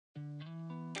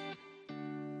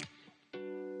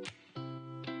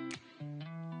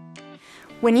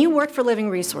When you work for Living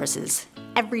Resources,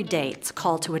 every day it's a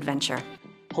call to adventure.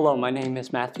 Hello, my name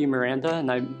is Matt Miranda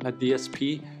and I'm a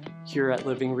DSP here at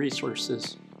Living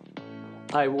Resources.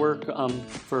 I work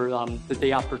for the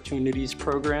Day Opportunities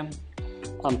Program,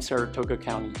 Saratoga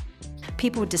County.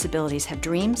 People with disabilities have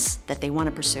dreams that they want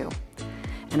to pursue,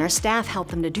 and our staff help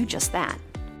them to do just that.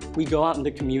 We go out in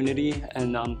the community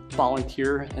and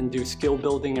volunteer and do skill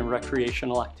building and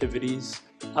recreational activities.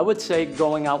 I would say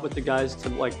going out with the guys to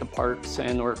like the parks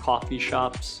and or coffee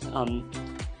shops.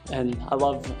 And I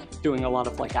love doing a lot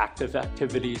of like active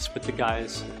activities with the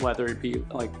guys, whether it be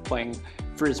like playing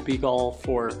frisbee golf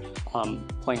or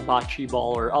playing bocce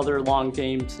ball or other long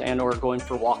games and or going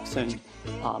for walks and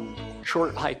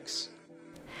short hikes.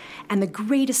 And the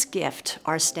greatest gift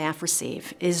our staff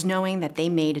receive is knowing that they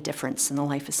made a difference in the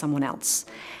life of someone else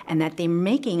and that they're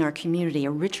making our community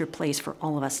a richer place for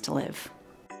all of us to live.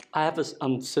 I have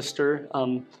a sister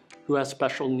who has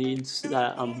special needs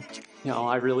that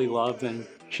I really love, and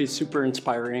she's super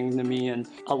inspiring to me. And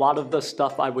a lot of the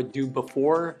stuff I would do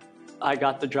before I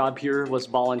got the job here was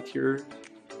volunteering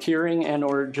and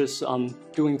or just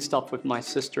doing stuff with my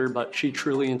sister, but she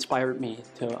truly inspired me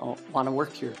to want to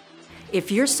work here.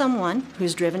 If you're someone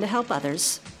who's driven to help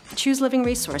others, choose Living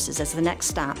Resources as the next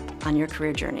stop on your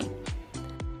career journey.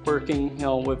 Working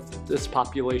with this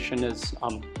population is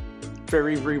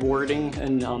very rewarding,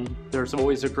 and there's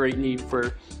always a great need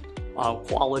for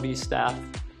quality staff.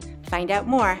 Find out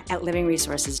more at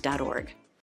livingresources.org.